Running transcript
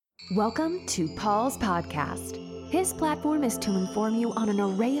Welcome to Paul's podcast. His platform is to inform you on an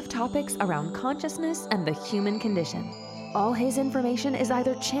array of topics around consciousness and the human condition. All his information is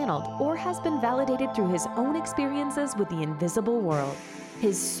either channeled or has been validated through his own experiences with the invisible world.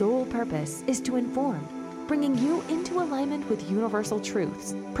 His sole purpose is to inform, bringing you into alignment with universal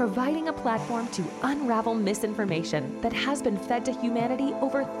truths, providing a platform to unravel misinformation that has been fed to humanity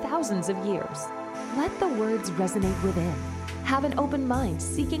over thousands of years. Let the words resonate within. Have an open mind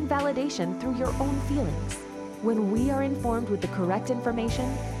seeking validation through your own feelings. When we are informed with the correct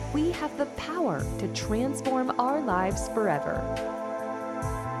information, we have the power to transform our lives forever.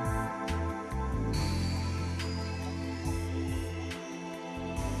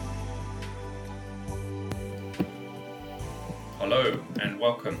 Hello and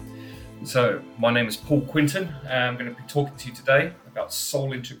welcome. So, my name is Paul Quinton. I'm going to be talking to you today about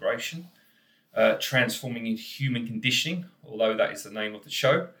soul integration, transforming into human conditioning, although that is the name of the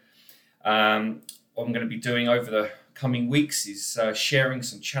show. What I'm going to be doing over the coming weeks is sharing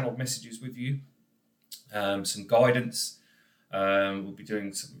some channeled messages with you, some guidance. We'll be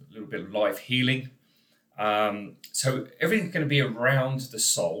doing a little bit of live healing. So everything's going to be around the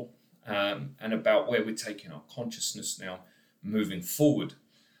soul and about where we're taking our consciousness now moving forward.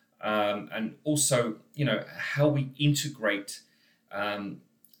 And also, how we integrate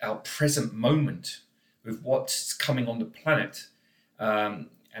our present moment with what's coming on the planet,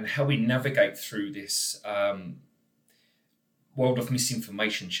 and how we navigate through this world of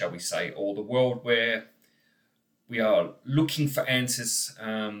misinformation, shall we say, or the world where we are looking for answers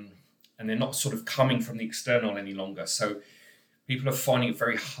and they're not sort of coming from the external any longer. So people are finding it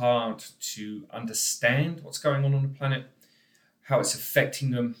very hard to understand what's going on the planet, how it's affecting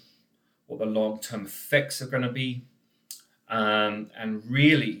them, what the long-term effects are going to be, and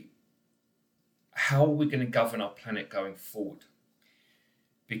really how are we going to govern our planet going forward?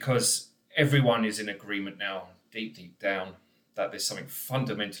 Because everyone is in agreement now, deep down, that there's something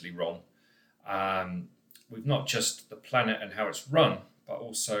fundamentally wrong with not just the planet and how it's run, but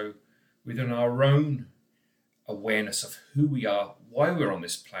also within our own awareness of who we are, why we're on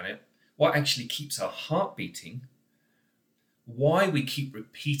this planet, what actually keeps our heart beating, why we keep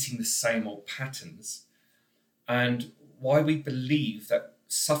repeating the same old patterns, and why we believe that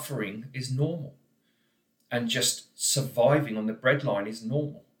suffering is normal and just surviving on the breadline is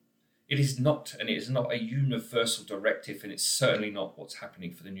normal. It is not, and it is not a universal directive, and it's certainly not what's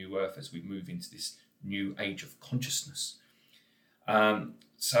happening for the new earth as we move into this new age of consciousness.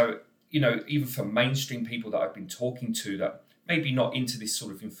 So, even for mainstream people that I've been talking to that maybe not into this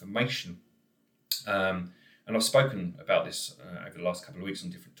sort of information, and I've spoken about this over the last couple of weeks on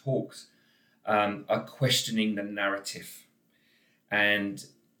different talks, are questioning the narrative. And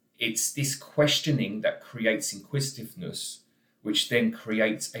it's this questioning that creates inquisitiveness, which then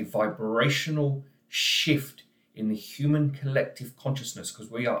creates a vibrational shift in the human collective consciousness,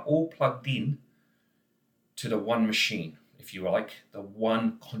 because we are all plugged in to the one machine, if you like, the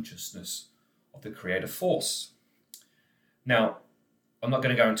one consciousness of the creative force. Now, I'm not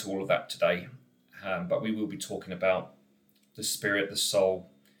going to go into all of that today, but we will be talking about the spirit, the soul,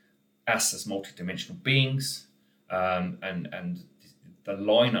 us as multidimensional beings, and the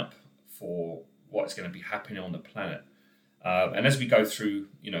lineup for what's going to be happening on the planet. And as we go through,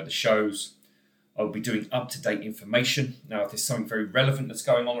 the shows, I'll be doing up-to-date information. Now, if there's something very relevant that's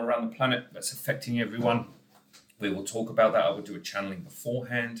going on around the planet that's affecting everyone, we will talk about that. I will do a channeling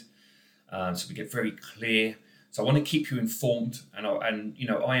beforehand, so we get very clear. So I want to keep you informed, and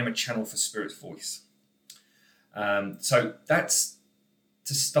I am a channel for Spirit's voice. So that's,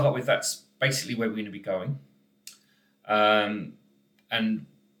 to start with, that's basically where we're going to be going. And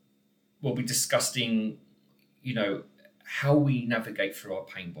we'll be discussing, how we navigate through our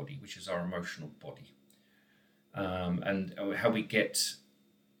pain body, which is our emotional body, and how we can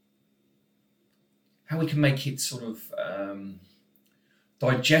make it sort of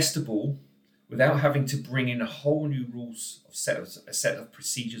digestible without having to bring in a whole new a set of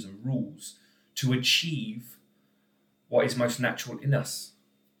procedures and rules to achieve what is most natural in us.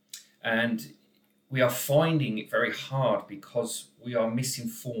 And we are finding it very hard because we are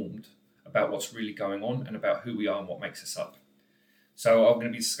misinformed about what's really going on and about who we are and what makes us up. So I'm going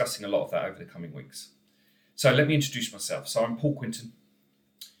to be discussing a lot of that over the coming weeks. So let me introduce myself. So I'm Paul Quinton.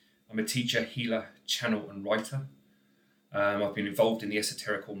 I'm a teacher, healer, channel and writer. I've been involved in the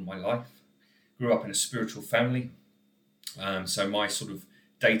esoteric all my life. Grew up in a spiritual family. So my sort of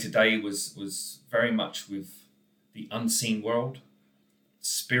day-to-day was very much with the unseen world,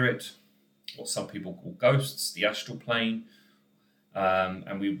 spirit, what some people call ghosts, the astral plane.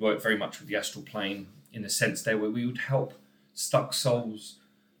 And we work very much with the astral plane in the sense there where we would help stuck souls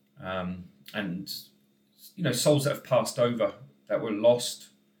and souls that have passed over, that were lost,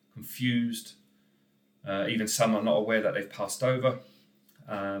 confused. Even some are not aware that they've passed over.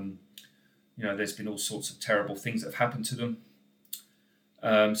 There's been all sorts of terrible things that have happened to them.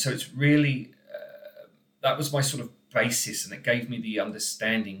 So it's really, that was my sort of basis, and it gave me the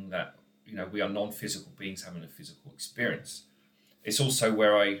understanding that, we are non-physical beings having a physical experience. It's also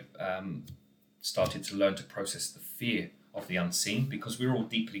where I started to learn to process the fear of the unseen, because we're all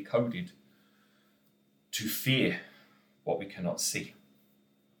deeply coded to fear what we cannot see.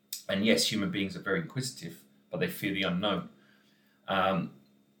 And yes, human beings are very inquisitive, but they fear the unknown. And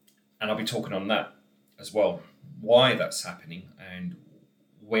I'll be talking on that as well, why that's happening and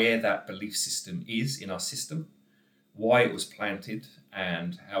where that belief system is in our system, why it was planted,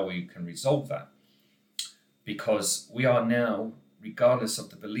 and how we can resolve that. Because we are now, regardless of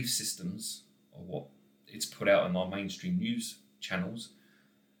the belief systems or what it's put out in our mainstream news channels,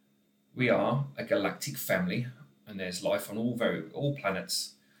 we are a galactic family, and there's life on all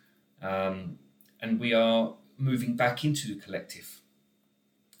planets, and we are moving back into the collective,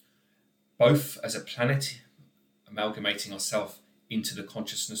 both as a planet, amalgamating ourselves into the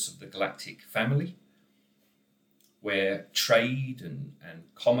consciousness of the galactic family, where trade and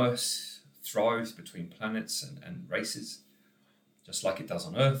commerce thrives between planets and races, just like it does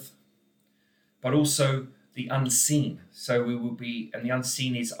on Earth, but also the unseen. So we will be, and the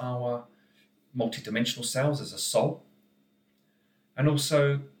unseen is our multidimensional selves as a soul, and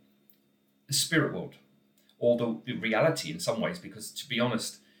also the spirit world, or the reality in some ways, because to be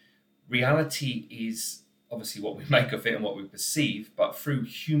honest, reality is obviously what we make of it and what we perceive, but through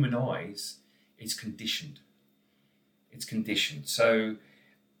human eyes, it's conditioned. It's conditioned. So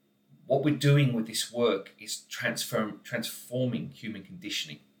what we're doing with this work is transforming human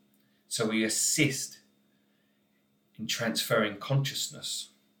conditioning. So we assist in transferring consciousness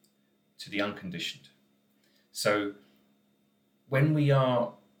to the unconditioned. So when we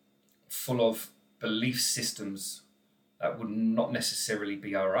are full of belief systems that would not necessarily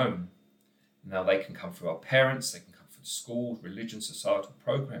be our own, now they can come through our parents, they can come from school, religion, societal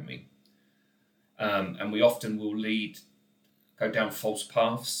programming, and we often will go down false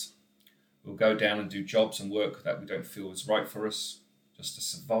paths. We'll go down and do jobs and work that we don't feel is right for us, just to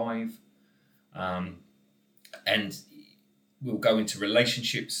survive. And we'll go into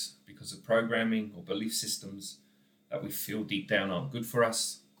relationships because of programming or belief systems that we feel deep down aren't good for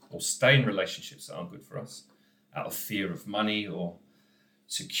us, or stay in relationships that aren't good for us out of fear of money or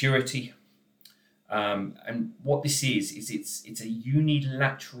security. And what this is it's a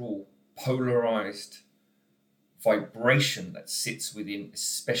unilateral, polarized vibration that sits within,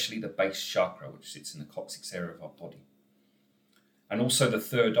 especially the base chakra, which sits in the coccyx area of our body. And also the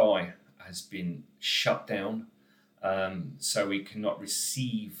third eye has been shut down, so we cannot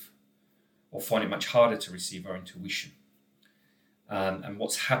receive, or find it much harder to receive, our intuition. And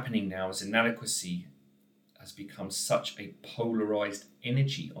what's happening now is inadequacy has become such a polarized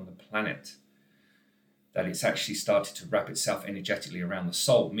energy on the planet that it's actually started to wrap itself energetically around the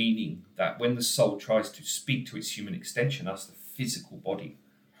soul, meaning that when the soul tries to speak to its human extension, us, the physical body,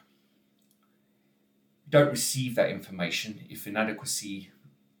 we don't receive that information if inadequacy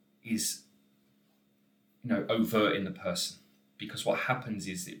is, overt in the person. Because what happens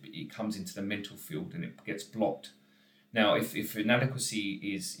is it comes into the mental field and it gets blocked. Now, if inadequacy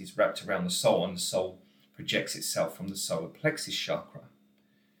is wrapped around the soul, and the soul projects itself from the solar plexus chakra,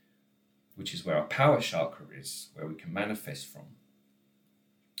 which is where our power chakra is, where we can manifest from,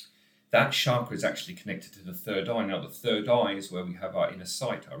 that chakra is actually connected to the third eye. Now, the third eye is where we have our inner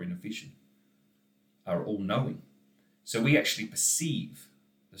sight, our inner vision, our all-knowing. So we actually perceive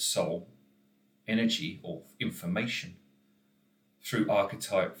the soul energy or information through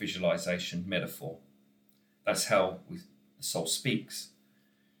archetype, visualization, metaphor. That's how the soul speaks.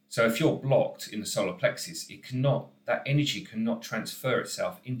 So if you're blocked in the solar plexus, that energy cannot transfer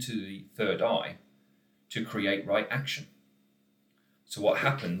itself into the third eye to create right action. So what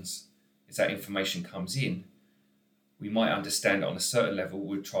happens is that information comes in. We might understand it on a certain level.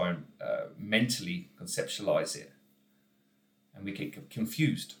 We'll try and mentally conceptualize it, and we get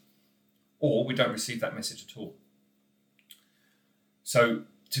confused, or we don't receive that message at all. So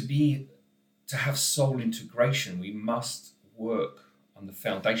to have soul integration, we must work on the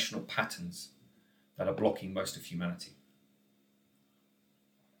foundational patterns that are blocking most of humanity.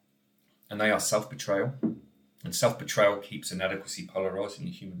 And they are self-betrayal, and self-betrayal keeps inadequacy polarized in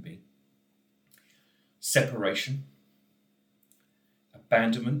the human being. Separation,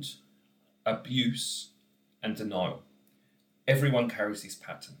 abandonment, abuse, and denial. Everyone carries these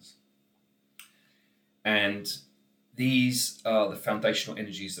patterns. And these are the foundational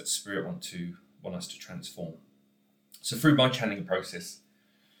energies that Spirit want us to transform. So through my channeling process,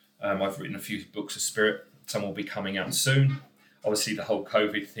 I've written a few books of Spirit. Some will be coming out soon. Obviously, the whole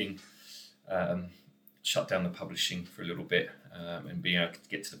COVID thing shut down the publishing for a little bit, and being able to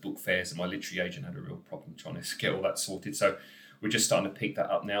get to the book fairs, and my literary agent had a real problem trying to get all that sorted. So we're just starting to pick that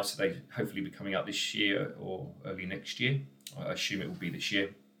up now. So they hopefully be coming out this year or early next year. I assume it will be this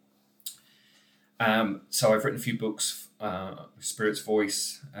year. So I've written a few books, Spirit's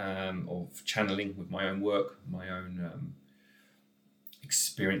Voice, of channeling with my own work, my own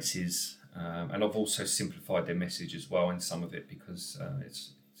experiences, and I've also simplified their message as well in some of it, because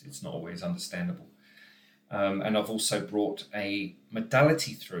it's not always understandable. And I've also brought a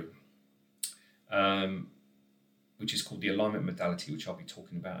modality through, which is called the alignment modality, which I'll be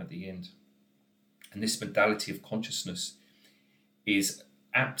talking about at the end. And this modality of consciousness is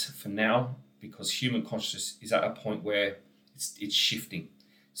apt for now, because human consciousness is at a point where it's shifting.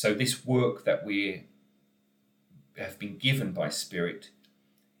 So this work that we have been given by Spirit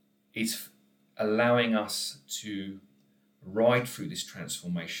is allowing us to ride through this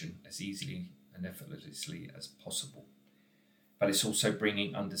transformation as easily and effortlessly as possible. But it's also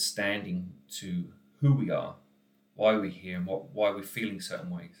bringing understanding to who we are, why we're here, and why we're feeling certain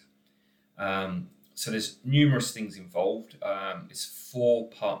ways. So there's numerous things involved. It's a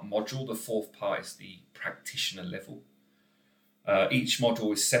 4-part module. The 4th part is the practitioner level. Each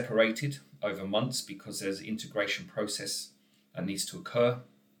module is separated over months because there's an integration process that needs to occur.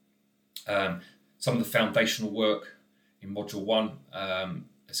 Some of the foundational work in module 1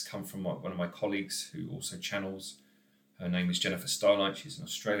 has come from one of my colleagues who also channels. Her name is Jennifer Starlight. She's in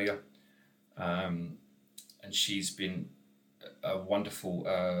Australia. And she's been a wonderful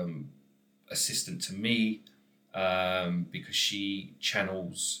assistant to me, because she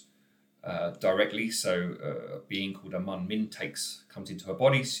channels directly. So a being called Amun Min comes into her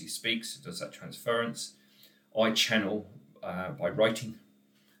body, she speaks, does that transference. I channel by writing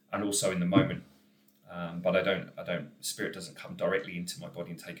and also in the moment, but I don't. Spirit doesn't come directly into my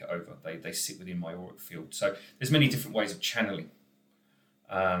body and take it over. They sit within my auric field. So there's many different ways of channeling,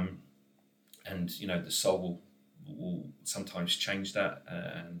 and the soul will sometimes change that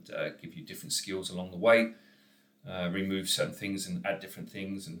and give you different skills along the way, remove certain things and add different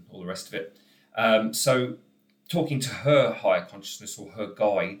things and all the rest of it. So talking to her higher consciousness, or her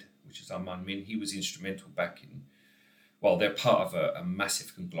guide, which is Amun Min, he was instrumental back in, they're part of a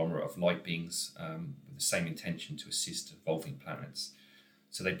massive conglomerate of light beings with the same intention to assist evolving planets.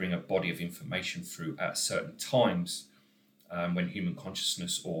 So they bring a body of information through at certain times when human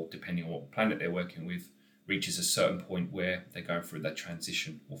consciousness, or depending on what planet they're working with, reaches a certain point where they're going through that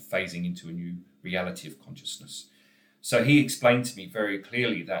transition or phasing into a new reality of consciousness. So he explained to me very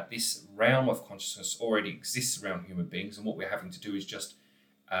clearly that this realm of consciousness already exists around human beings, and what we're having to do is just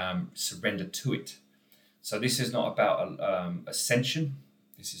surrender to it. So this is not about ascension.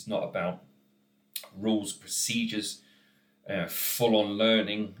 This is not about rules, procedures, full-on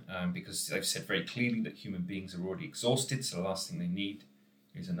learning, because they've said very clearly that human beings are already exhausted. So the last thing they need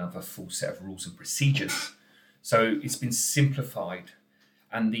is another full set of rules and procedures. So it's been simplified,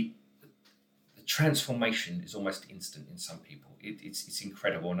 and the transformation is almost instant in some people. It's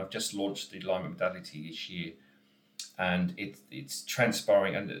incredible, and I've just launched the alignment modality this year, and it's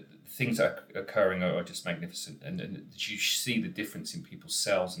transpiring, and the things that are occurring are just magnificent, and you see the difference in people's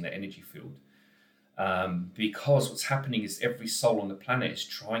cells and their energy field, because what's happening is every soul on the planet is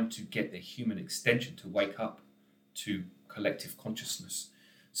trying to get their human extension to wake up to collective consciousness.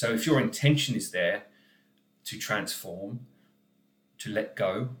 So if your intention is there to transform, to let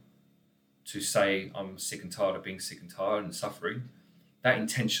go, to say, I'm sick and tired of being sick and tired and suffering, that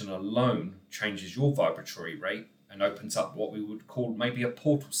intention alone changes your vibratory rate and opens up what we would call maybe a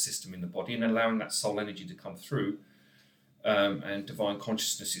portal system in the body, and allowing that soul energy to come through. And divine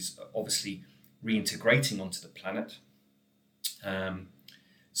consciousness is obviously reintegrating onto the planet.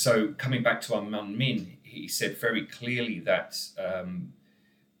 So coming back to Amun Min, he said very clearly that,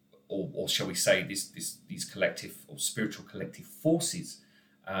 or shall we say, these collective or spiritual collective forces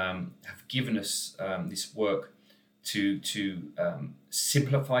have given us this work to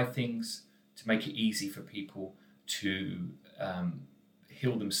simplify things, to make it easy for people to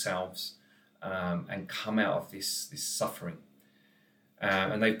heal themselves and come out of this suffering.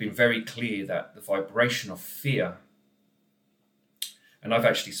 And they've been very clear that the vibration of fear, and I've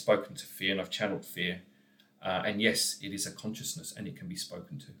actually spoken to fear and I've channeled fear, and yes, it is a consciousness and it can be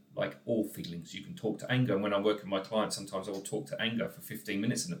spoken to, like all feelings. You can talk to anger, and when I work with my clients, sometimes I will talk to anger for 15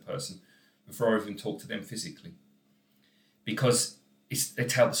 minutes in a person before I even talk to them physically, because they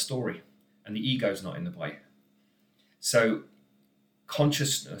tell the story and the ego's not in the way. So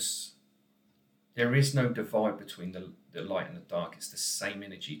consciousness, there is no divide between the light and the dark. It's the same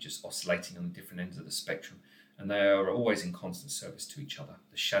energy, just oscillating on the different ends of the spectrum. And they are always in constant service to each other,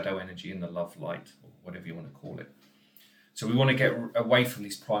 the shadow energy and the love light, or whatever you want to call it. So we want to get away from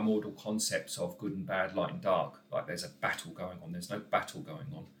these primordial concepts of good and bad, light and dark, like there's a battle going on. There's no battle going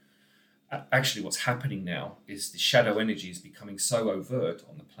on. Actually, what's happening now is the shadow energy is becoming so overt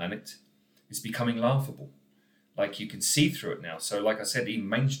on the planet, it's becoming laughable. Like you can see through it now. So like I said, even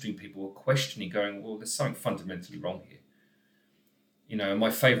mainstream people were questioning, going, well, there's something fundamentally wrong here. You know, my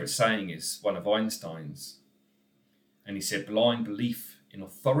favorite saying is one of Einstein's, and he said, blind belief in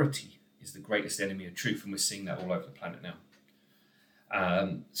authority is the greatest enemy of truth. And we're seeing that all over the planet now.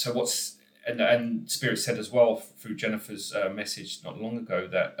 And Spirit said as well through Jennifer's message not long ago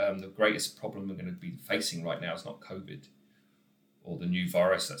that the greatest problem we're going to be facing right now is not COVID or the new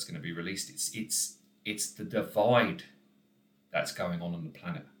virus that's going to be released. It's the divide that's going on the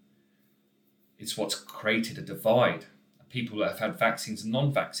planet. It's what's created a divide. People that have had vaccines and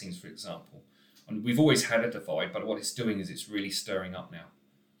non-vaccines, for example. And we've always had a divide, but what it's doing is it's really stirring up now.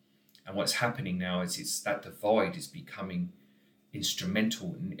 And what's happening now is that divide is becoming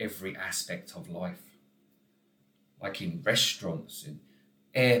instrumental in every aspect of life. Like in restaurants, in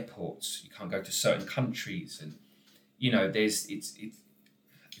airports, you can't go to certain countries, and you know, it's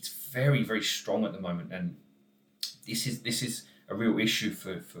very, very strong at the moment. And this is a real issue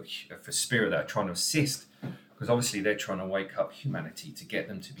for Spirit that are trying to assist, because obviously they're trying to wake up humanity to get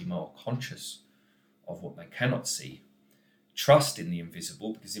them to be more conscious of what they cannot see, trust in the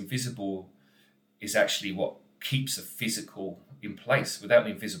invisible, because invisible is actually what keeps a physical in place. Without the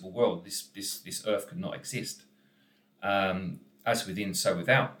invisible world, this earth could not exist. As within, so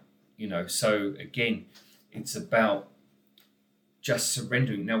without. You know, so again, it's about just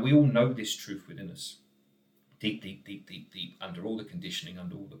surrendering. Now we all know this truth within us, deep, under all the conditioning,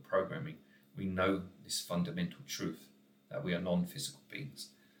 under all the programming. We know this fundamental truth that we are non-physical beings,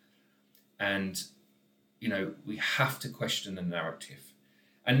 and you know, we have to question the narrative.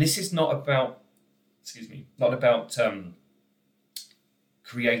 And this is not about,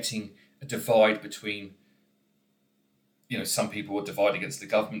 creating a divide between, you know, some people are divided against the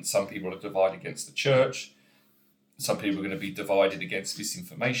government, some people are divided against the church, some people are going to be divided against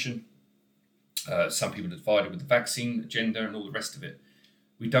misinformation, some people are divided with the vaccine agenda and all the rest of it.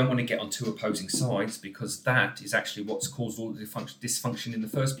 We don't want to get on two opposing sides, because that is actually what's caused all the dysfunction in the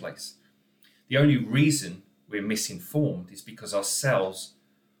first place. The only reason we're misinformed is because our cells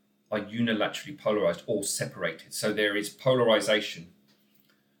are unilaterally polarized or separated. So there is polarization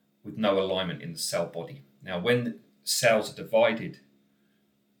with no alignment in the cell body. Now, when cells are divided,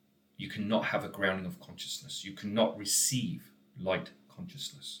 you cannot have a grounding of consciousness. You cannot receive light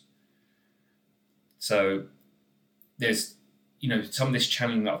consciousness. So there's, you know, some of this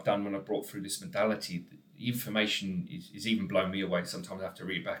channeling that I've done when I brought through this modality, the information is even blowing me away. Sometimes I have to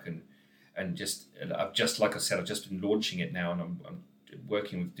read back and I've just, like I said, I've just been launching it now, and I'm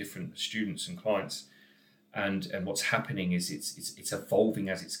working with different students and clients, and what's happening is it's evolving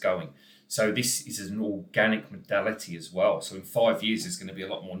as it's going. So this is an organic modality as well. So in 5 years, there's going to be a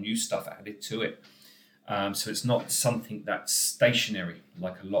lot more new stuff added to it. So it's not something that's stationary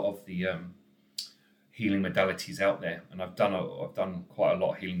like a lot of the healing modalities out there. And I've done quite a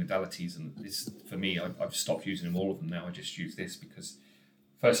lot of healing modalities, and this, for me, I've stopped using all of them now. I just use this because,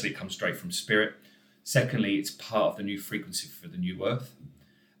 firstly, it comes straight from Spirit. Secondly, it's part of the new frequency for the new earth.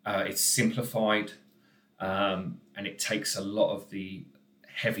 It's simplified, and it takes a lot of the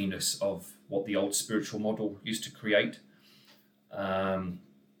heaviness of what the old spiritual model used to create. And,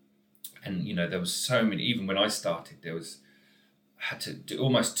 you know, there was so many, even when I started, I had to do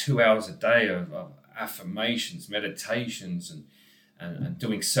almost 2 hours a day of affirmations, meditations, and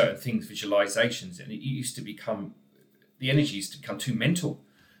doing certain things, visualizations. And the energy used to become too mental.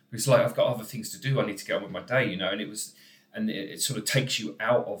 It's like, I've got other things to do. I need to get on with my day, you know, and it sort of takes you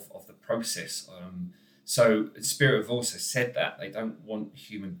out of the process. So Spirit have also said that they don't want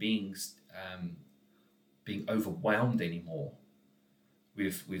human beings being overwhelmed anymore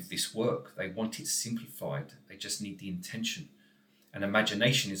with this work. They want it simplified. They just need the intention. And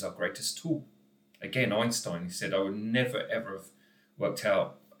imagination is our greatest tool. Again, Einstein, he said, I would never, ever have worked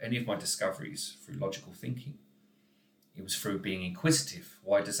out any of my discoveries through logical thinking. It was through being inquisitive.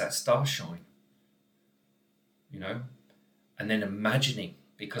 Why does that star shine? You know? And then imagining,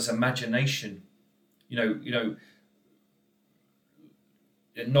 because imagination, you know,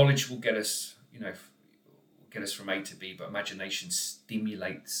 knowledge will get us, get us from A to B, but imagination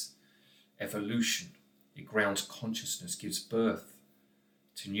stimulates evolution. It grounds consciousness, gives birth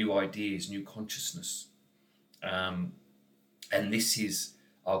to new ideas, new consciousness. And this is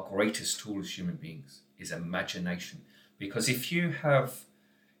our greatest tool as human beings, is imagination. Because if you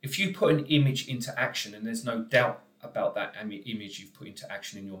put an image into action and there's no doubt about that image you've put into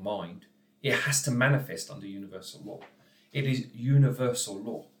action in your mind, it has to manifest under universal law. It is universal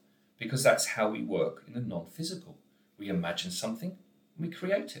law, because that's how we work in the non-physical. We imagine something and we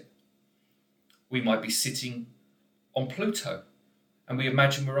create it. We might be sitting on Pluto and we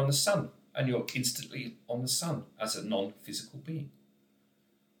imagine we're on the sun, and you're instantly on the sun as a non-physical being.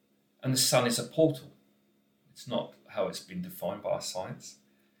 And the sun is a portal. It's not how it's been defined by our science.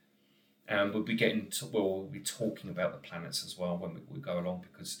 And we'll be talking about the planets as well when we go along,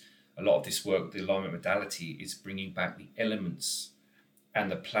 because a lot of this work, the alignment modality, is bringing back the elements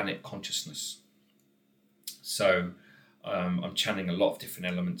and the planet consciousness. So I'm channeling a lot of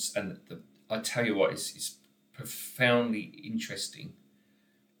different elements, and I tell you what is profoundly interesting.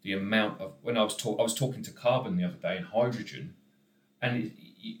 The amount of, when I was talking to carbon the other day and hydrogen, and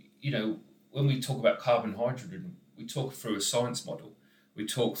when we talk about carbon and hydrogen, we talk through a science model. We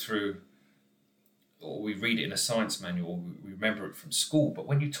talk through, or we read it in a science manual, we remember it from school. But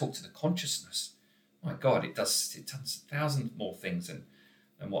when you talk to the consciousness, my God, it does 1,000 more things than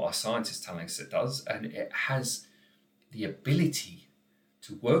what our science is telling us it does. And it has the ability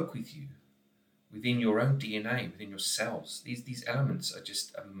to work with you within your own DNA, within your cells. These elements are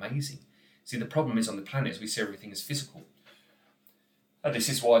just amazing. See, the problem is on the planet is we see everything as physical. And this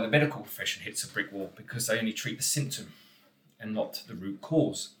is why the medical profession hits a brick wall, because they only treat the symptom and not the root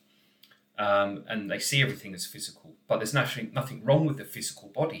cause. And they see everything as physical. But there's nothing wrong with the physical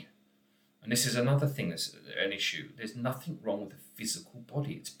body. And this is another thing that's an issue. There's nothing wrong with the physical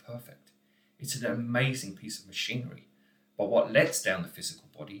body. It's perfect. It's an amazing piece of machinery. But what lets down the physical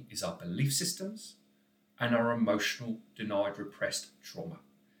body is our belief systems and our emotional, denied, repressed trauma.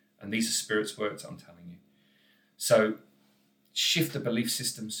 And these are spirit's words, I'm telling you. So shift the belief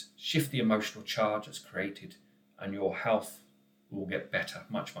systems, shift the emotional charge that's created, and your health will get better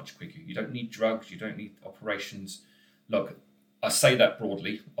much, much quicker. You don't need drugs. You don't need operations. Look, I say that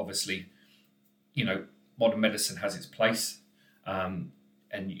broadly. Obviously, modern medicine has its place, and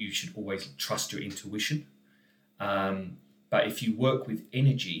you should always trust your intuition. But if you work with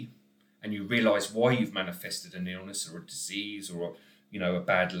energy and you realize why you've manifested an illness or a disease or, a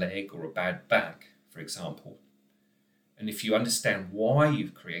bad leg or a bad back, for example, and if you understand why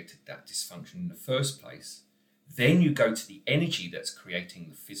you've created that dysfunction in the first place, then you go to the energy that's creating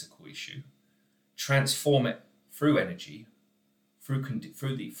the physical issue, transform it through energy, through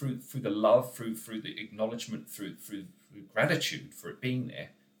the love, through the acknowledgement, through gratitude for it being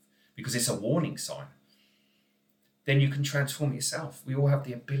there, because it's a warning sign. Then you can transform yourself. We all have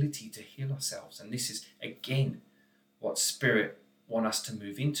the ability to heal ourselves. And this is, again, what Spirit want us to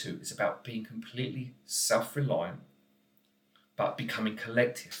move into. It's about being completely self-reliant, but becoming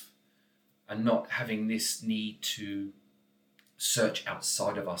collective and not having this need to search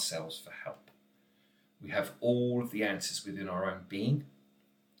outside of ourselves for help. We have all of the answers within our own being.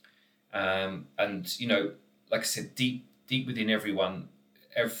 And, like I said, deep within everyone,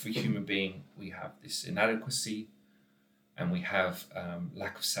 every human being, we have this inadequacy, and we have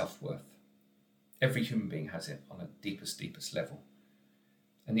lack of self-worth. Every human being has it on a deepest level.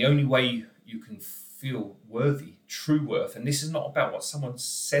 And the only way you can feel worthy, true worth, and this is not about what someone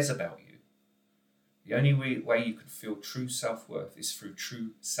says about you. The only way you can feel true self-worth is through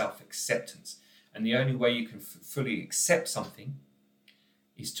true self-acceptance. And the only way you can fully accept something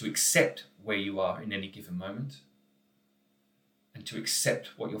is to accept where you are in any given moment, and to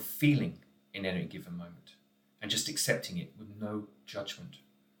accept what you're feeling in any given moment, and just accepting it with no judgment.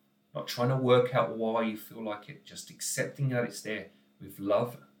 Not trying to work out why you feel like it, just accepting that it's there with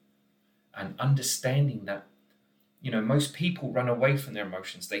love and understanding that, most people run away from their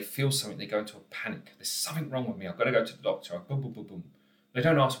emotions. They feel something, they go into a panic. There's something wrong with me. I've got to go to the doctor. Boom, boom, boom, boom. They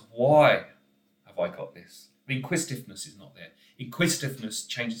don't ask, why have I got this? But inquisitiveness is not there. Inquisitiveness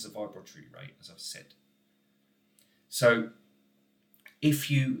changes the vibratory rate, as I've said. So if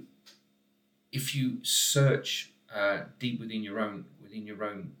you search deep within your own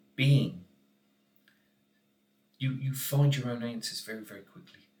being, you find your own answers very, very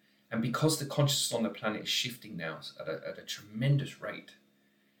quickly. And because the consciousness on the planet is shifting now at a tremendous rate,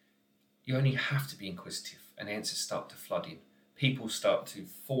 you only have to be inquisitive, and answers start to flood in. People start to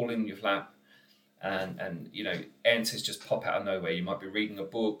fall in your lap, and answers just pop out of nowhere. You might be reading a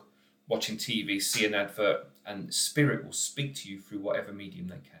book, watching TV, see an advert, and Spirit will speak to you through whatever medium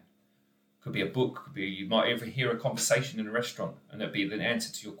they can. Could be a book, could be, you might ever hear a conversation in a restaurant, and there'll be an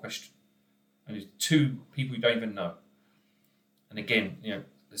answer to your question. And it's two people you don't even know. And again,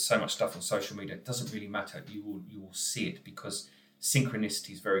 there's so much stuff on social media. It doesn't really matter. You will see it, because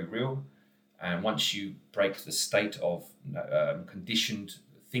synchronicity is very real. And once you break the state of conditioned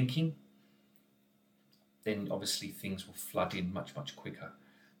thinking, then obviously things will flood in much, much quicker.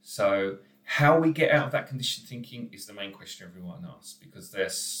 So how we get out of that conditioned thinking is the main question everyone asks, because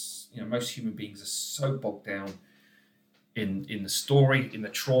there's, most human beings are so bogged down in the story, in the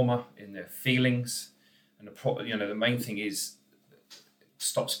trauma, in their feelings. And the main thing is,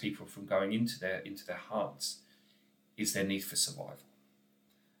 stops people from going into their hearts, is their need for survival.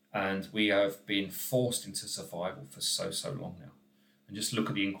 And we have been forced into survival for so long now. And just look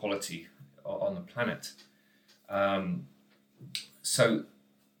at the inequality on the planet. So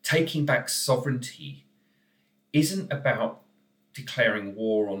taking back sovereignty isn't about declaring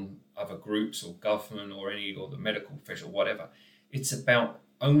war on other groups or government or the medical profession or whatever. It's about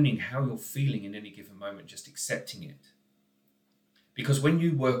owning how you're feeling in any given moment, just accepting it. Because when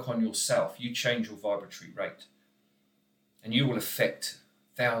you work on yourself, you change your vibratory rate, and you will affect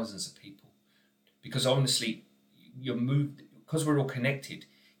thousands of people. Because honestly, you're moved, because we're all connected.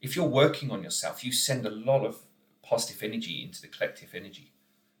 If you're working on yourself, you send a lot of positive energy into the collective energy,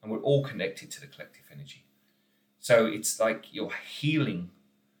 and we're all connected to the collective energy. So it's like you're healing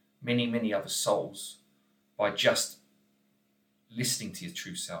many other souls by just listening to your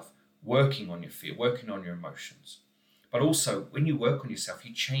true self, working on your fear, working on your emotions. But also, when you work on yourself,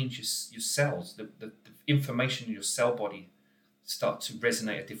 you change your cells. The information in your cell body start to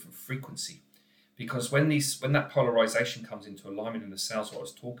resonate at a different frequency. Because when that polarization comes into alignment in the cells, what I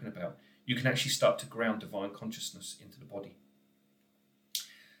was talking about, you can actually start to ground divine consciousness into the body.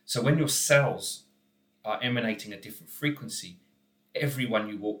 So when your cells are emanating a different frequency, everyone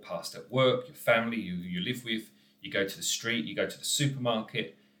you walk past at work, your family, you live with, you go to the street, you go to the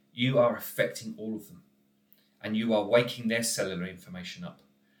supermarket, you are affecting all of them. And you are waking their cellular information up,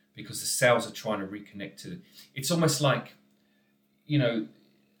 because the cells are trying to reconnect to it. It's almost like, when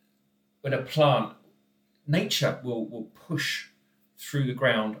a plant, nature will push through the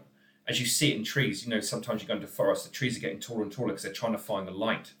ground, as you see it in trees. Sometimes you go into forests, the trees are getting taller and taller because they're trying to find the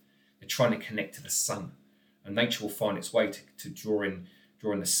light. They're trying to connect to the sun. And nature will find its way to draw in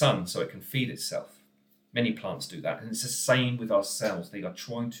the sun so it can feed itself. Many plants do that. And it's the same with our cells. They are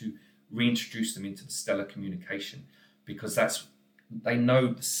trying to reintroduce them into the stellar communication, because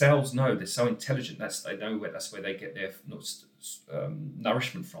the cells know, they're so intelligent, that's where they get their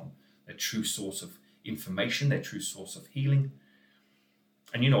nourishment from, their true source of information, their true source of healing.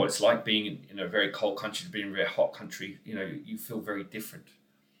 And you know what it's like being in a very cold country to being in a very hot country. You feel very different.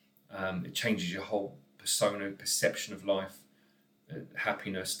 It changes your whole perception of life,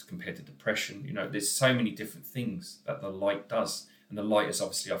 happiness compared to depression. There's so many different things that the light does. And the light is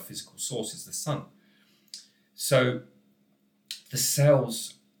obviously our physical source, is the sun. So the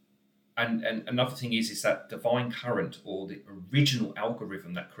cells, and another thing is that divine current, or the original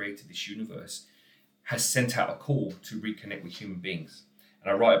algorithm that created this universe, has sent out a call to reconnect with human beings.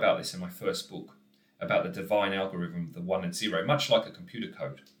 And I write about this in my first book, about the divine algorithm, the 1 and 0, much like a computer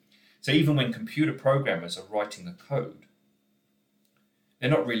code. So even when computer programmers are writing the code, they're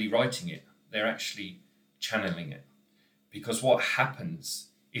not really writing it, they're actually channeling it. Because what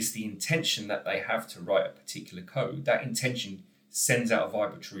happens is the intention that they have to write a particular code, that intention sends out a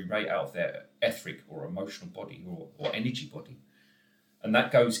vibratory rate out of their etheric or emotional body or energy body. And that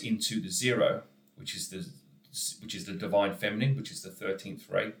goes into the 0, which is the divine feminine, which is the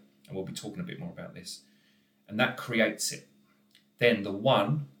 13th ray. And we'll be talking a bit more about this. And that creates it. Then the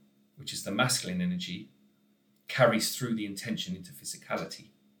 1, which is the masculine energy, carries through the intention into physicality.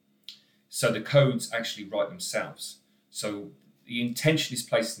 So the codes actually write themselves. So the intention is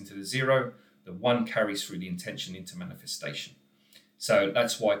placed into the 0, the 1 carries through the intention into manifestation. So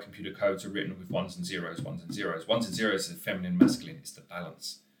that's why computer codes are written with 1s and 0s, 1s and 0s. 1s and 0s is the feminine, masculine, it's the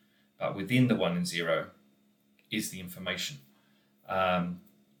balance. But within the 1 and 0 is the information.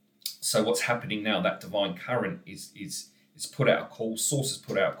 So what's happening now, that divine current is put out a call, source has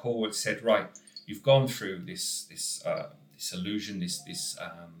put out a call and said, right, you've gone through this illusion, this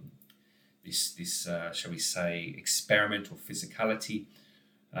shall we say, experimental physicality,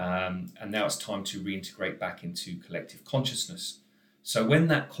 and now it's time to reintegrate back into collective consciousness. So when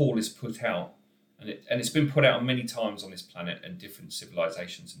that call is put out, and it's been put out many times on this planet and different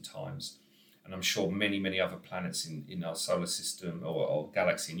civilizations and times, and I'm sure many other planets in our solar system or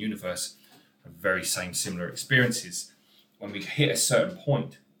galaxy and universe have very similar experiences. When we hit a certain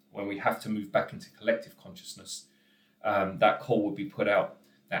point, when we have to move back into collective consciousness, that call will be put out.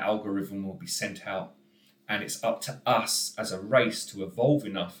 That algorithm will be sent out, and it's up to us as a race to evolve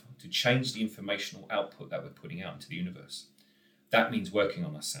enough to change the informational output that we're putting out into the universe. that means working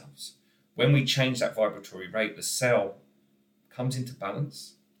on ourselves. When we change that vibratory rate, the cell comes into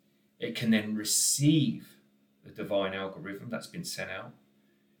balance. It can then receive the divine algorithm that's been sent out.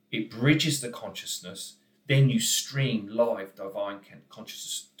 It bridges the consciousness. Then you stream live divine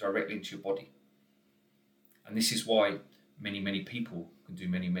consciousness directly into your body. And this is why many people can do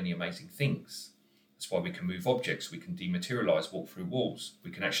many amazing things. That's why we can move objects. We can dematerialize, walk through walls.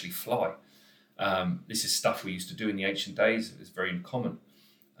 We can actually fly. This is stuff we used to do in the ancient days. It was very common.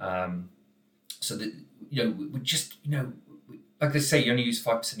 So that, we just, like they say, you only use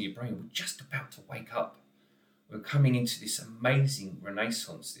 5% of your brain. We're just about to wake up. We're coming into this amazing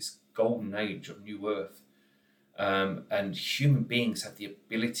renaissance, this golden age of new earth. And human beings have the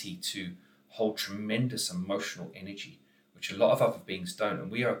ability to hold tremendous emotional energy, which a lot of other beings don't. And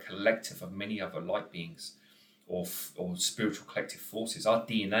we are a collective of many other light beings or spiritual collective forces. Our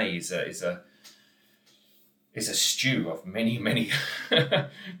DNA is a stew of many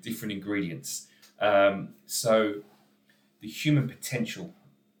different ingredients. So the human potential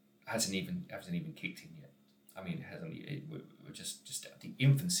hasn't even kicked in yet. I mean, we're just at the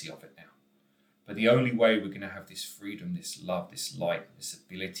infancy of it now. But the only way we're going to have this freedom, this love, this light, this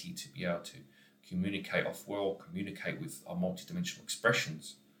ability to be able to communicate off-world, communicate with our multidimensional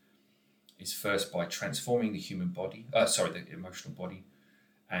expressions, is first by transforming the human body, the emotional body,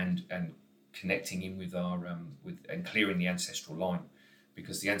 and connecting in with our and clearing the ancestral line,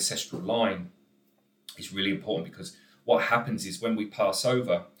 because the ancestral line is really important. Because what happens is when we pass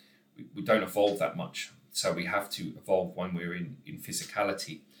over, we don't evolve that much. So we have to evolve when we're in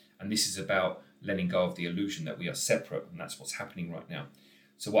physicality. And this is about letting go of the illusion that we are separate, and that's what's happening right now.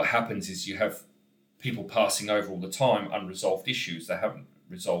 So what happens is you have people passing over all the time, unresolved issues. They haven't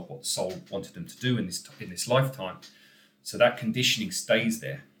resolved what the soul wanted them to do in this lifetime. So that conditioning stays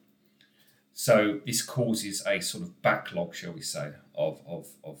there. So this causes a sort of backlog, shall we say, of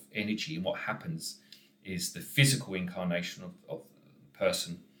energy. And what happens is the physical incarnation of the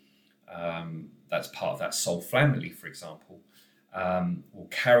person, that's part of that soul family, for example, will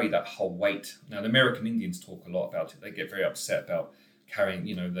carry that whole weight. Now, the American Indians talk a lot about it. They get very upset about carrying,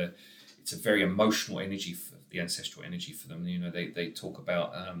 it's a very emotional energy, for the ancestral energy for them. They talk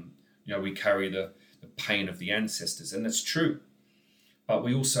about, we carry the pain of the ancestors, and that's true. But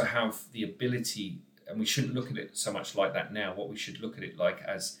we also have the ability, and we shouldn't look at it so much like that now. What we should look at it like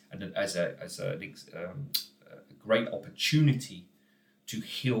as a great opportunity to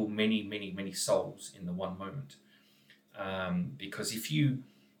heal many souls in the one moment. Because if you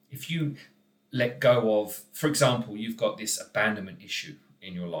let go of, for example, you've got this abandonment issue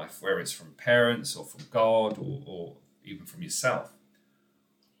in your life, whether it's from parents or from God or even from yourself,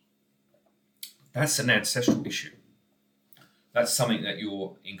 that's an ancestral issue. That's something that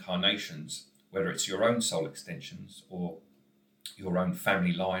your incarnations, whether it's your own soul extensions or your own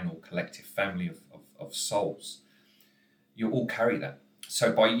family line or collective family of souls, you all carry that.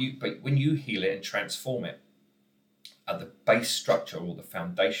 So but when you heal it and transform it, at the base structure or the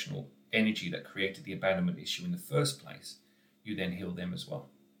foundational energy that created the abandonment issue in the first place, you then heal them as well.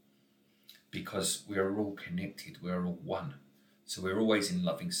 Because we're all connected, we're all one. So we're always in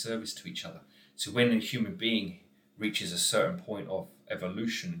loving service to each other. So when a human being reaches a certain point of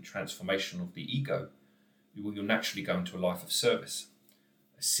evolution and transformation of the ego, you'll naturally go into a life of service,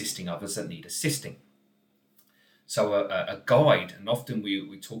 assisting others that need assisting. So a guide, and often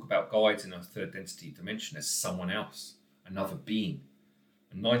we talk about guides in our third density dimension as someone else, another being.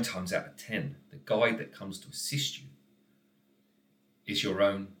 And 9 times out of 10, the guide that comes to assist you is your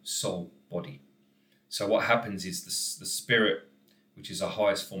own soul body. So what happens is the spirit, which is our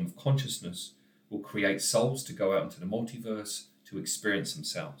highest form of consciousness, will create souls to go out into the multiverse to experience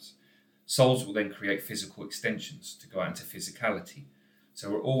themselves. Souls will then create physical extensions to go out into physicality. So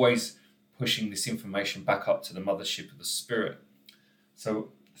we're always pushing this information back up to the mothership of the spirit. So,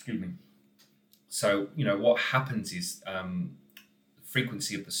 what happens is the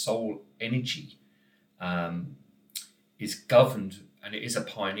frequency of the soul energy is governed, and it is a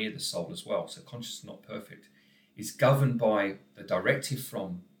pioneer, the soul as well, so conscious is not perfect, is governed by the directive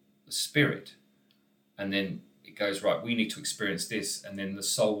from the spirit. And then it goes, right, we need to experience this. And then the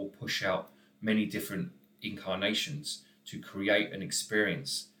soul will push out many different incarnations to create an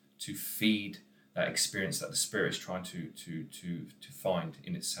experience, to feed that experience that the spirit is trying to find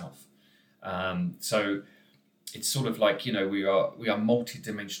in itself. So it's sort of like, we are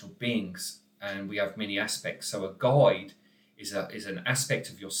multi-dimensional beings, and we have many aspects. So a guide is an aspect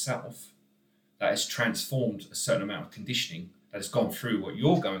of yourself that has transformed a certain amount of conditioning, that has gone through what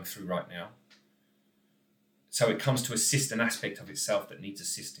you're going through right now. So it comes to assist an aspect of itself that needs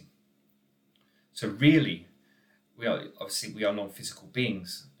assisting. So really, we are non-physical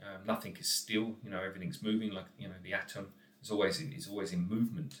beings. Nothing is still. Everything's moving. Like the atom is always in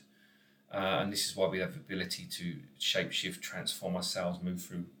movement, and this is why we have the ability to shape shift, transform ourselves, move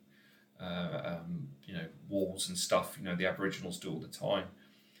through walls and stuff. The Aboriginals do all the time.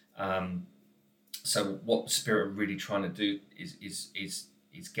 So what Spirit are really trying to do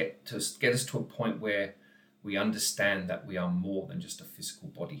is get us to a point where we understand that we are more than just a physical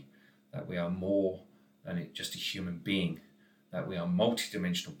body, that we are more than just a human being, that we are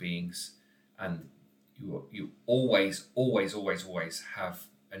multidimensional beings, and you always have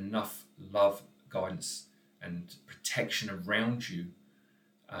enough love, guidance, and protection around you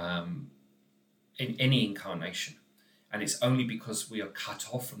in any incarnation. And it's only because we are cut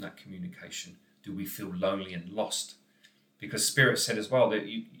off from that communication do we feel lonely and lost. Because Spirit said as well that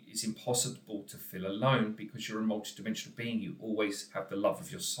it's impossible to feel alone because you're a multidimensional being. You always have the love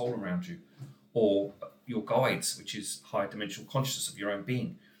of your soul around you, or your guides, which is higher dimensional consciousness of your own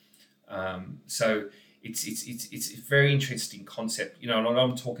being. So it's a very interesting concept. And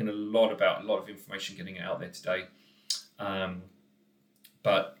I'm talking a lot of information getting out there today.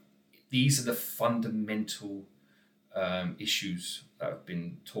 But these are the fundamental issues that have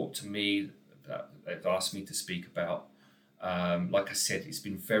been taught to me, that they've asked me to speak about. Like I said, it's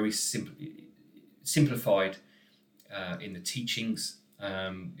been very simplified in the teachings,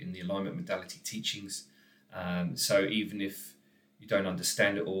 in the alignment modality teachings. So even if you don't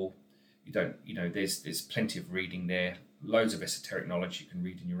understand it all, there's plenty of reading there, loads of esoteric knowledge you can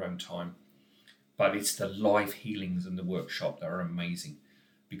read in your own time. But it's the live healings and the workshop that are amazing,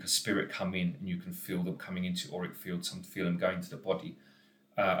 because Spirit come in and you can feel them coming into auric field, some feel them going to the body.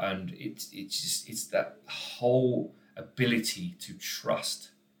 And it's that whole ability to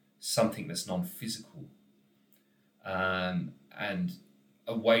trust something that's non-physical, and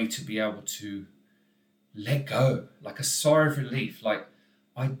a way to be able to let go, like a sigh of relief, like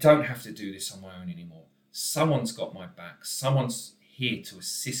I don't have to do this on my own anymore. Someone's got my back. Someone's here to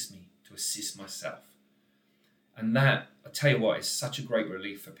assist me, to assist myself. And that, I tell you what, is such a great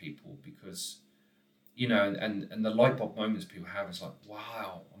relief for people, because and the light bulb moments people have is like,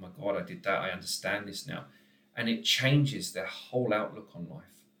 wow, oh my God, I did that. I understand this now. And it changes their whole outlook on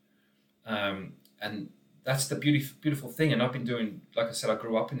life. And that's the beautiful thing. And I've been doing, like I said, I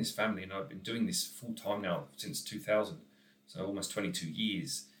grew up in this family, and I've been doing this full time now since 2000. So almost 22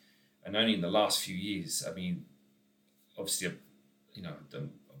 years. And only in the last few years, I mean, obviously, I've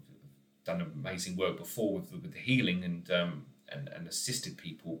done amazing work before with the healing and assisted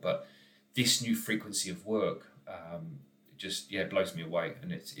people. But this new frequency of work just blows me away.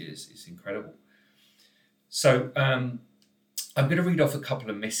 And it's incredible. So I'm going to read off a couple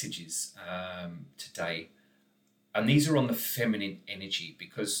of messages today, and these are on the feminine energy,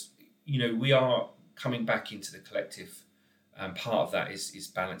 because we are coming back into the collective, and part of that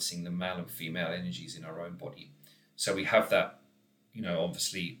is balancing the male and female energies in our own body. So we have that,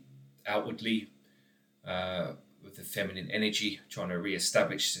 obviously outwardly with the feminine energy trying to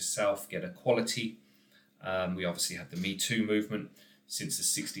re-establish itself, get equality. We obviously had the Me Too movement since the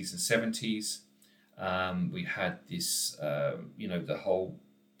 60s and 70s. We had this, the whole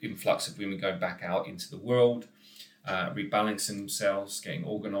influx of women going back out into the world, rebalancing themselves, getting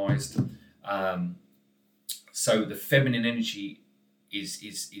organized. So the feminine energy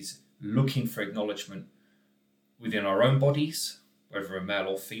is looking for acknowledgement within our own bodies, whether a male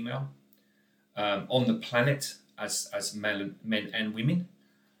or female, on the planet as men and women,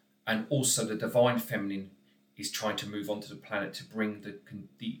 and also the divine feminine is trying to move onto the planet to bring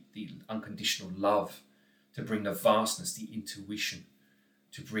the unconditional love, to bring the vastness, the intuition,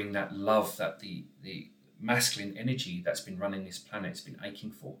 to bring that love that the masculine energy that's been running this planet has been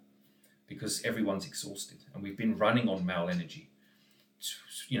aching for, because everyone's exhausted and we've been running on male energy,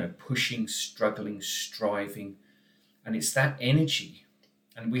 pushing, struggling, striving, and it's that energy,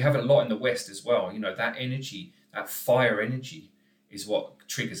 and we have it a lot in the West as well. That energy, that fire energy, is what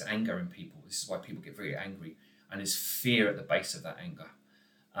triggers anger in people. This is why people get very angry, and there's fear at the base of that anger.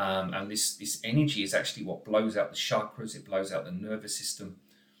 And this energy is actually what blows out the chakras, it blows out the nervous system,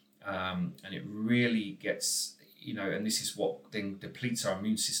 and it really gets, and this is what then depletes our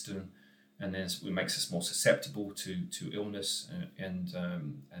immune system, and then it makes us more susceptible to illness and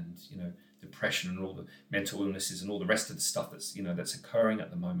depression and all the mental illnesses and all the rest of the stuff that's occurring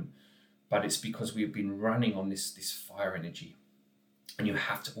at the moment. But it's because we've been running on this fire energy. And you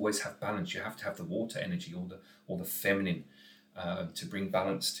have to always have balance. You have to have the water energy or the feminine to bring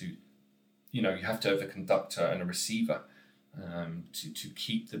balance to, you have to have a conductor and a receiver to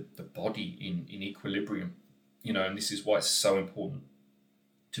keep the body in equilibrium, and this is why it's so important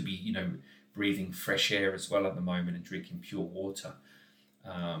to be, breathing fresh air as well at the moment and drinking pure water.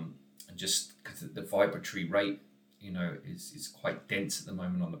 And just because the vibratory rate, is quite dense at the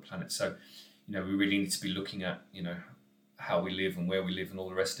moment on the planet. So, we really need to be looking at, how we live and where we live and all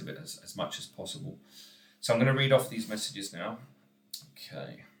the rest of it as much as possible. So I'm going to read off these messages now.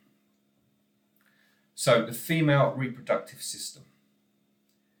 Okay. So the female reproductive system.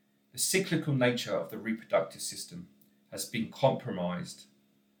 The cyclical nature of the reproductive system has been compromised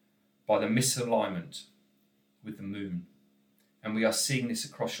by the misalignment with the moon. And we are seeing this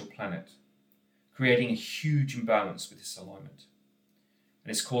across your planet, creating a huge imbalance with this alignment.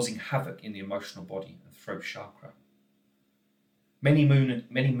 And it's causing havoc in the emotional body and throat chakra. Many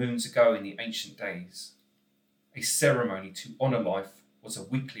moons ago in the ancient days, a ceremony to honour life was a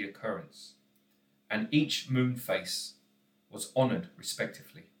weekly occurrence, and each moon face was honoured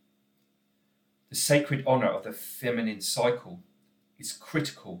respectively. The sacred honour of the feminine cycle is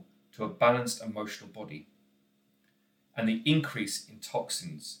critical to a balanced emotional body, and the increase in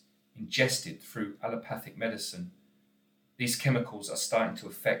toxins ingested through allopathic medicine, these chemicals are starting to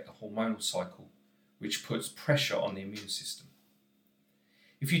affect the hormonal cycle, which puts pressure on the immune system.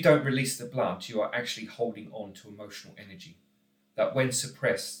 If you don't release the blood, you are actually holding on to emotional energy that, when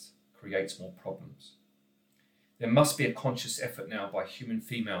suppressed, creates more problems. There must be a conscious effort now by human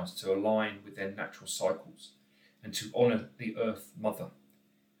females to align with their natural cycles and to honour the Earth Mother.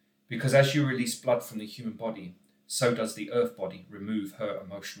 Because as you release blood from the human body, so does the Earth body remove her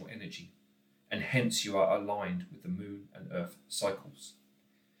emotional energy, and hence you are aligned with the Moon and Earth cycles.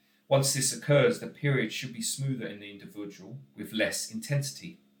 Once this occurs, the period should be smoother in the individual with less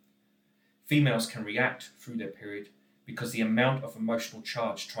intensity. Females can react through their period because the amount of emotional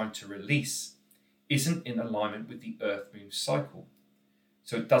charge trying to release isn't in alignment with the Earth-Moon cycle,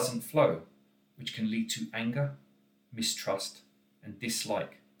 so it doesn't flow, which can lead to anger, mistrust, and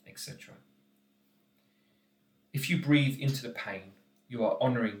dislike, etc. If you breathe into the pain, you are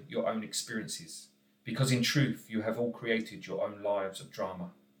honouring your own experiences, because in truth you have all created your own lives of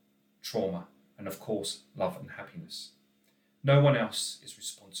drama, trauma, and of course, love and happiness. No one else is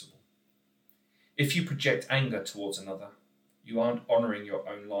responsible. If you project anger towards another, you aren't honouring your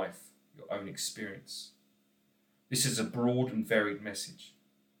own life, your own experience. This is a broad and varied message.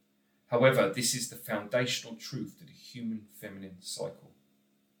 However, this is the foundational truth to the human feminine cycle.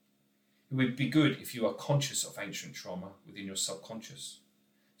 It would be good if you are conscious of ancient trauma within your subconscious,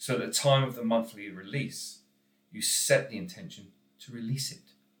 so at the time of the monthly release, you set the intention to release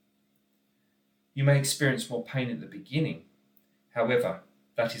it. You may experience more pain at the beginning. However,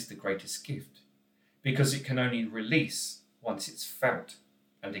 that is the greatest gift, because it can only release once it's felt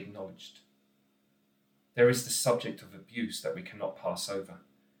and acknowledged. There is the subject of abuse that we cannot pass over,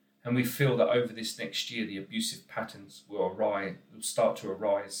 and we feel that over this next year the abusive patterns will start to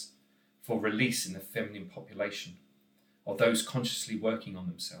arise for release in the feminine population of those consciously working on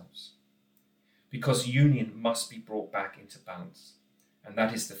themselves. Because union must be brought back into balance, and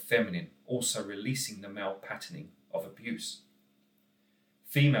that is the feminine also releasing the male patterning of abuse.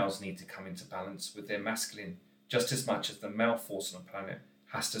 Females need to come into balance with their masculine just as much as the male force on the planet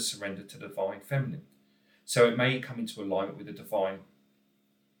has to surrender to the divine feminine, so it may come into alignment with the divine.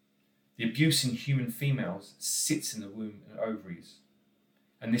 The abuse in human females sits in the womb and ovaries,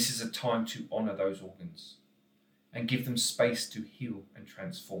 and this is a time to honour those organs and give them space to heal and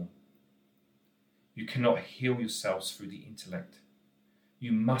transform. You cannot heal yourselves through the intellect.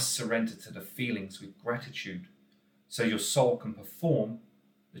 You must surrender to the feelings with gratitude so your soul can perform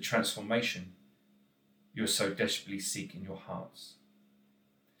the transformation you so desperately seek in your hearts.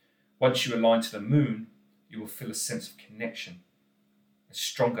 Once you align to the moon, you will feel a sense of connection, a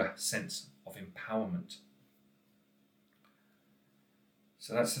stronger sense of empowerment.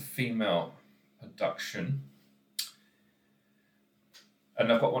 So that's the female production.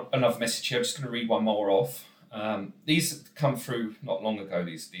 And I've got another message here. I'm just going to read one more off. These come through not long ago,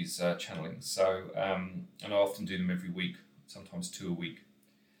 these channelings. So, and I often do them every week, sometimes 2 a week.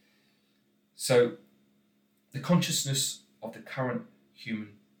 So, the consciousness of the current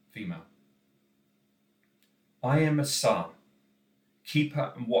human female. I am a Sa,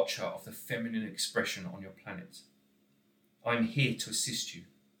 keeper and watcher of the feminine expression on your planet. I am here to assist you.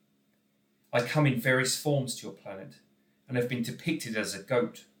 I come in various forms to your planet and have been depicted as a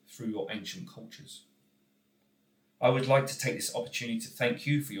goat through your ancient cultures. I would like to take this opportunity to thank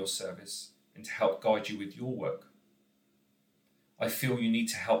you for your service and to help guide you with your work. I feel you need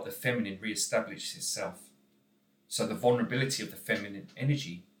to help the feminine re-establish itself, so the vulnerability of the feminine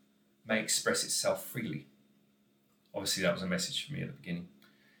energy may express itself freely. Obviously, that was a message for me at the beginning.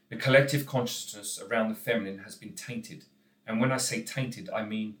 The collective consciousness around the feminine has been tainted And when I say tainted, I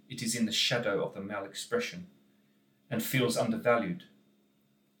mean it is in the shadow of the male expression and feels undervalued,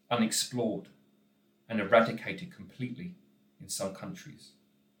 unexplored, and eradicated completely in some countries.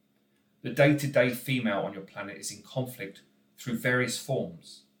 The day-to-day female on your planet is in conflict through various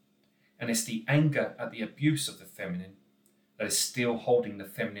forms, and it's the anger at the abuse of the feminine that is still holding the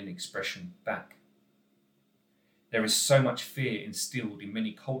feminine expression back. There is so much fear instilled in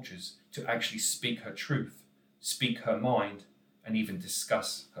many cultures to actually speak her truth, speak her mind, and even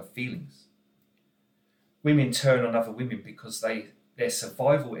discuss her feelings. Women turn on other women because their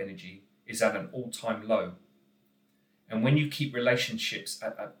survival energy is at an all-time low. And when you keep relationships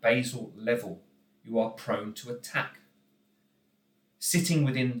at a basal level, you are prone to attack. Sitting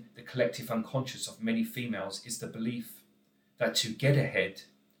within the collective unconscious of many females is the belief that to get ahead,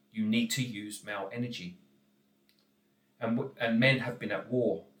 you need to use male energy. And men have been at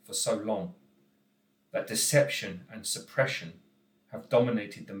war for so long that deception and suppression have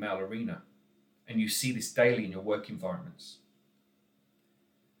dominated the male arena. And you see this daily in your work environments.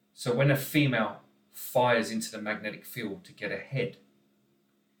 So when a female fires into the magnetic field to get ahead,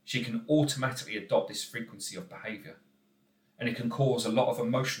 she can automatically adopt this frequency of behavior. And it can cause a lot of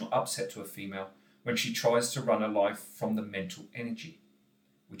emotional upset to a female when she tries to run a life from the mental energy,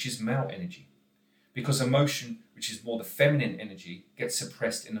 which is male energy. Because emotion, which is more the feminine energy, gets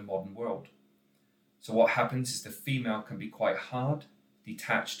suppressed in the modern world. So what happens is the female can be quite hard,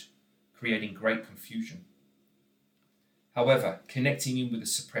 detached, creating great confusion. However, connecting in with the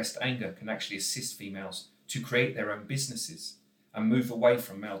suppressed anger can actually assist females to create their own businesses and move away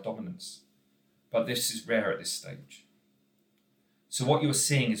from male dominance. But this is rare at this stage. So what you're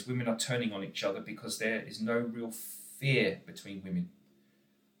seeing is women are turning on each other because there is no real fear between women.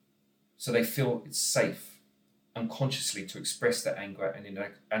 So they feel it's safe, unconsciously, to express their anger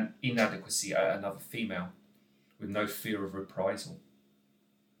and inadequacy at another female with no fear of reprisal.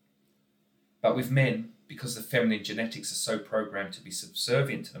 But with men, because the feminine genetics are so programmed to be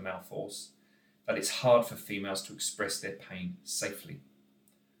subservient to the male force, that it's hard for females to express their pain safely.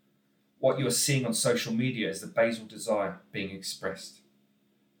 What you are seeing on social media is the basal desire being expressed.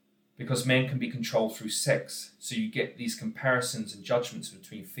 Because men can be controlled through sex, so you get these comparisons and judgments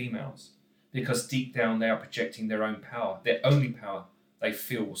between females, because deep down they are projecting their own power, their only power they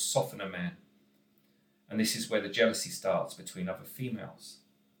feel will soften a man. And this is where the jealousy starts between other females.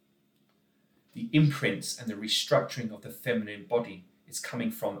 The imprints and the restructuring of the feminine body is coming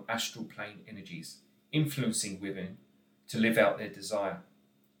from astral plane energies, influencing women to live out their desire.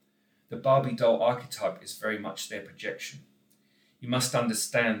 The Barbie doll archetype is very much their projection. You must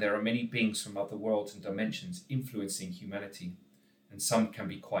understand there are many beings from other worlds and dimensions influencing humanity, and some can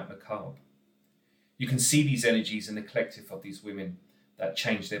be quite macabre. You can see these energies in the collective of these women that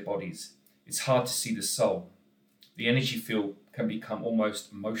change their bodies. It's hard to see the soul. The energy field can become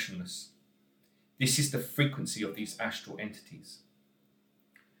almost emotionless. This is the frequency of these astral entities.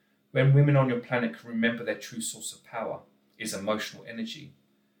 When women on your planet can remember their true source of power is emotional energy,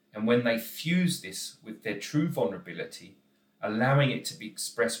 and when they fuse this with their true vulnerability, allowing it to be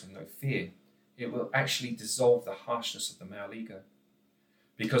expressed with no fear, it will actually dissolve the harshness of the male ego.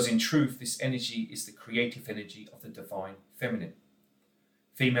 Because in truth, this energy is the creative energy of the divine feminine.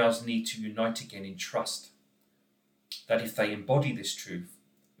 Females need to unite again in trust, that if they embody this truth,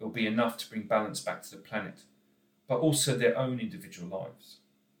 it will be enough to bring balance back to the planet, but also their own individual lives.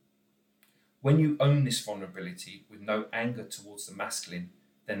 When you own this vulnerability with no anger towards the masculine,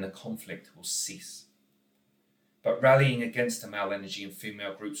 then the conflict will cease. But rallying against the male energy in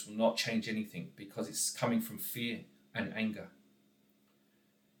female groups will not change anything because it's coming from fear and anger.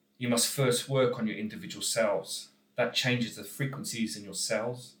 You must first work on your individual selves. That changes the frequencies in your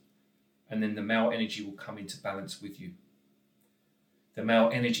cells, and then the male energy will come into balance with you. The male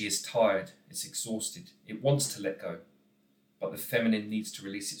energy is tired, it's exhausted, it wants to let go, but the feminine needs to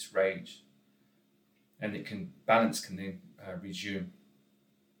release its rage, and balance can then resume.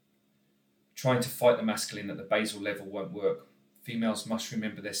 Trying to fight the masculine at the basal level won't work. Females must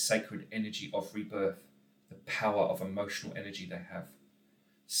remember their sacred energy of rebirth, the power of emotional energy they have.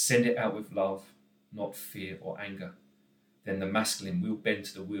 Send it out with love, not fear or anger. Then the masculine will bend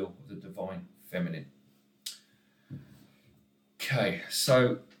to the will of the divine feminine. Okay,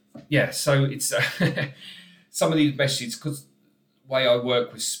 so it's some of these messages, because the way I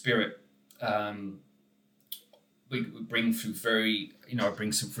work with spirit, we bring through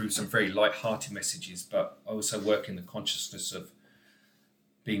through some very light-hearted messages, but I also work in the consciousness of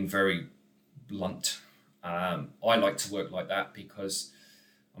being very blunt. I like to work like that because,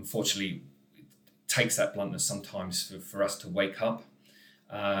 unfortunately, it takes that bluntness sometimes for us to wake up.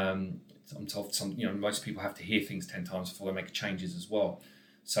 I'm told most people have to hear things 10 times before they make changes as well.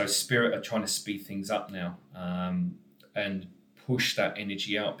 So Spirit are trying to speed things up now, and push that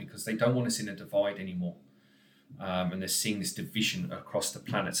energy out, because they don't want us in a divide anymore. And they're seeing this division across the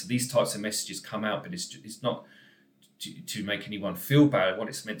planet. So these types of messages come out, but it's not to make anyone feel bad. What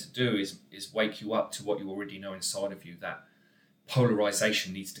it's meant to do is wake you up to what you already know inside of you, that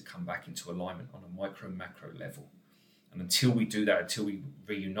polarization needs to come back into alignment on a micro macro level. And until we do that, until we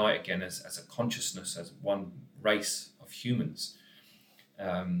reunite again as a consciousness, as one race of humans,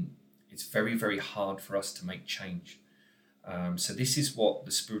 it's very, very hard for us to make change. So this is what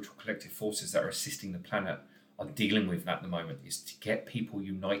the spiritual collective forces that are assisting the planet are dealing with at the moment, is to get people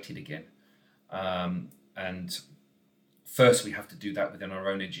united again. And first, we have to do that within our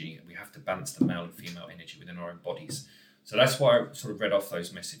own energy. We have to balance the male and female energy within our own bodies. So that's why I sort of read off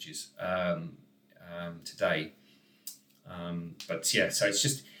those messages today. But yeah, so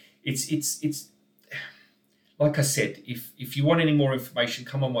it's like I said, if you want any more information,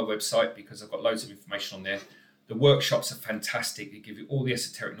 come on my website, because I've got loads of information on there. The workshops are fantastic. They give you all the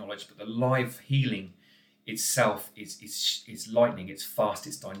esoteric knowledge, but the live healing itself is lightning. It's fast,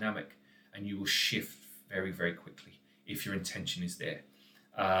 it's dynamic, and you will shift very, very quickly if your intention is there.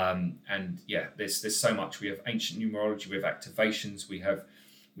 And yeah, there's so much. We have ancient numerology, we have activations,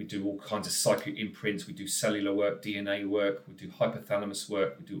 we do all kinds of psychic imprints, we do cellular work, DNA work, we do hypothalamus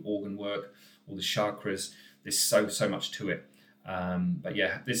work, we do organ work, all the chakras. There's so much to it. But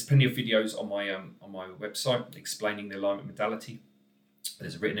yeah, there's plenty of videos on my website explaining the alignment modality.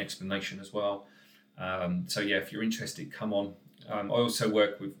 There's a written explanation as well. So yeah, if you're interested, come on. I also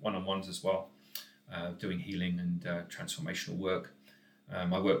work with one-on-ones as well, doing healing and transformational work.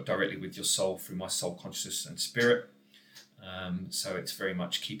 I work directly with your soul through my soul consciousness and spirit. So it's very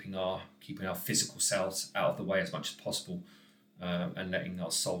much keeping our physical selves out of the way as much as possible, and letting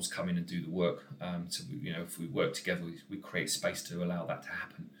our souls come in and do the work. So if we work together, we create space to allow that to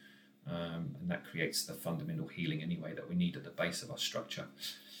happen, and that creates the fundamental healing anyway that we need at the base of our structure.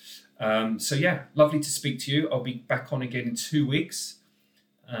 So yeah, lovely to speak to you. I'll be back on again in 2 weeks,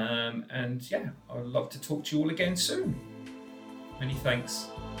 and yeah, I'd love to talk to you all again soon. Many thanks.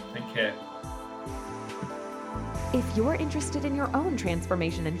 Take care. If you're interested in your own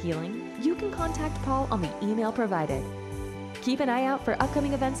transformation and healing, you can contact Paul on the email provided. Keep an eye out for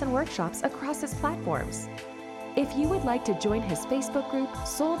upcoming events and workshops across his platforms. If you would like to join his Facebook group,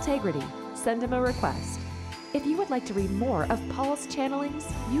 Soultegrity, send him a request. If you would like to read more of Paul's channelings,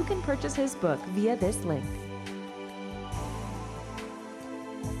 you can purchase his book via this link.